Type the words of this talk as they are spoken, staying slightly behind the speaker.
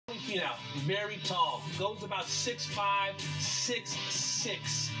Finau, very tall, goes about 6'5",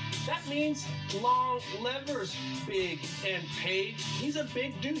 6'6". That means long levers, big, and Page, he's a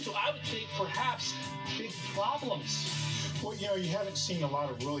big dude, so I would think perhaps big problems. Well, you haven't seen a lot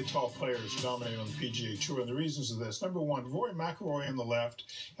of really tall players dominate on the PGA Tour, and the reasons are this. Number one, Rory McIlroy on the left,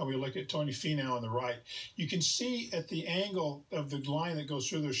 and we look at Tony Finau on the right. You can see at the angle of the line that goes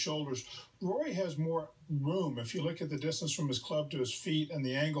through their shoulders, Rory has more room. If you look at the distance from his club to his feet and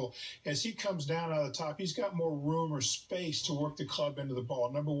the angle, as he comes down out of the top, he's got more room or space to work the club into the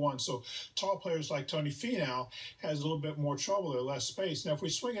ball, number one. So tall players like Tony Finau has a little bit more trouble there, less space. Now, if we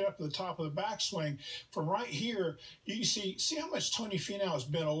swing it up to the top of the backswing, from right here, you can see how much Tony Finau has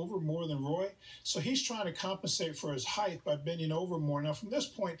bent over more than Roy? So he's trying to compensate for his height by bending over more. Now, from this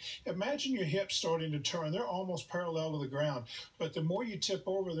point, imagine your hips starting to turn. They're almost parallel to the ground. But the more you tip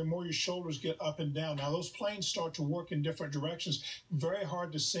over, the more your shoulders get up and down. Now, those planes start to work in different directions. Very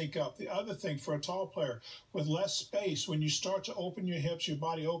hard to sync up. The other thing for a tall player, with less space, when you start to open your hips, your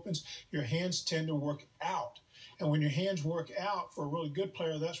body opens, your hands tend to work out. And when your hands work out, for a really good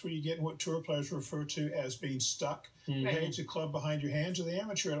player, that's where you get what tour players refer to as being stuck. Page the club behind your hands. Or the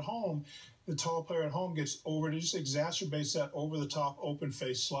amateur at home, the tall player at home gets over, it just exacerbates that over-the-top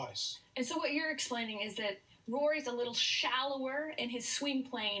open-face slice. And so what you're explaining is that Rory's a little shallower in his swing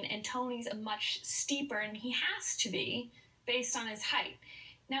plane, and Tony's a much steeper, and he has to be based on his height.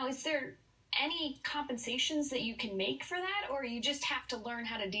 Now, is there any compensations that you can make for that, or you just have to learn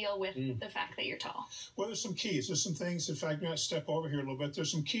how to deal with the fact that you're tall? Well, there's some keys. There's some things, in fact, you might step over here a little bit.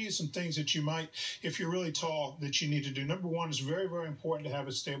 There's some keys, some things that you might, if you're really tall, that you need to do. Number one, it's very, very important to have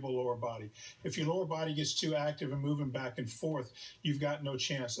a stable lower body. If your lower body gets too active and moving back and forth, you've got no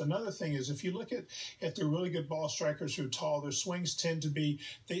chance. Another thing is, if you look at the really good ball strikers who are tall, their swings tend to be,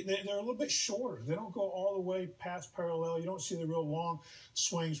 they're a little bit shorter. They don't go all the way past parallel. You don't see the real long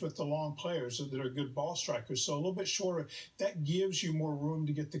swings with the long players that are good ball strikers. So a little bit shorter, that gives you more room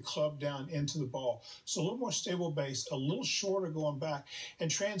to get the club down into the ball. So a little more stable base, a little shorter going back, and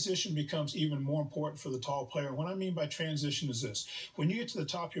transition becomes even more important for the tall player. And what I mean by transition is this. When you get to the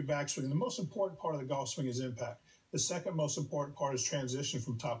top of your backswing, the most important part of the golf swing is impact. The second most important part is transition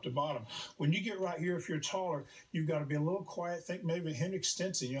from top to bottom. When you get right here, if you're taller, you've got to be a little quiet. Think maybe Henrik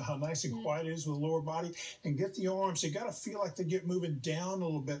Stenson, you know how nice and quiet it is with the lower body, and get the arms. You got to feel like they get moving down a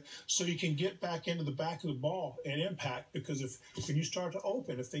little bit so you can get back into the back of the ball and impact, because when you start to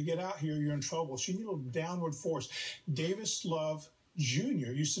open, if they get out here, you're in trouble. So you need a little downward force. Davis Love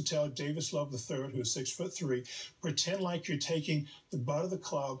Jr. used to tell Davis Love III, who is 6'3", pretend like you're taking the butt of the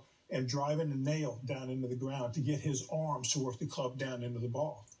club and driving a nail down into the ground to get his arms to work the club down into the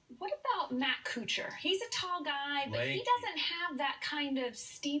ball. What about Matt Kuchar? He's a tall guy, but he doesn't have that kind of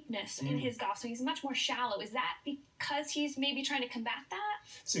steepness in his golf swing. He's much more shallow. Is that because he's maybe trying to combat that?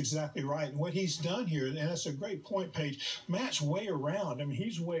 That's exactly right. And what he's done here, and that's a great point, Paige, Matt's way around. I mean,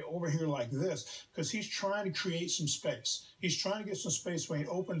 he's way over here like this because he's trying to create some space. He's trying to get some space when he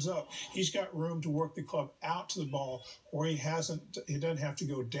opens up. He's got room to work the club out to the ball, or he doesn't have to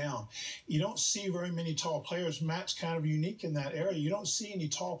go down. You don't see very many tall players. Matt's kind of unique in that area. You don't see any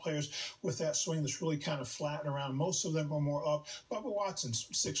tall players with that swing that's really kind of flat and around. Most of them are more up. Bubba Watson's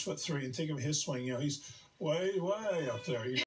 6'3", and think of his swing. You know, he's way, way up there.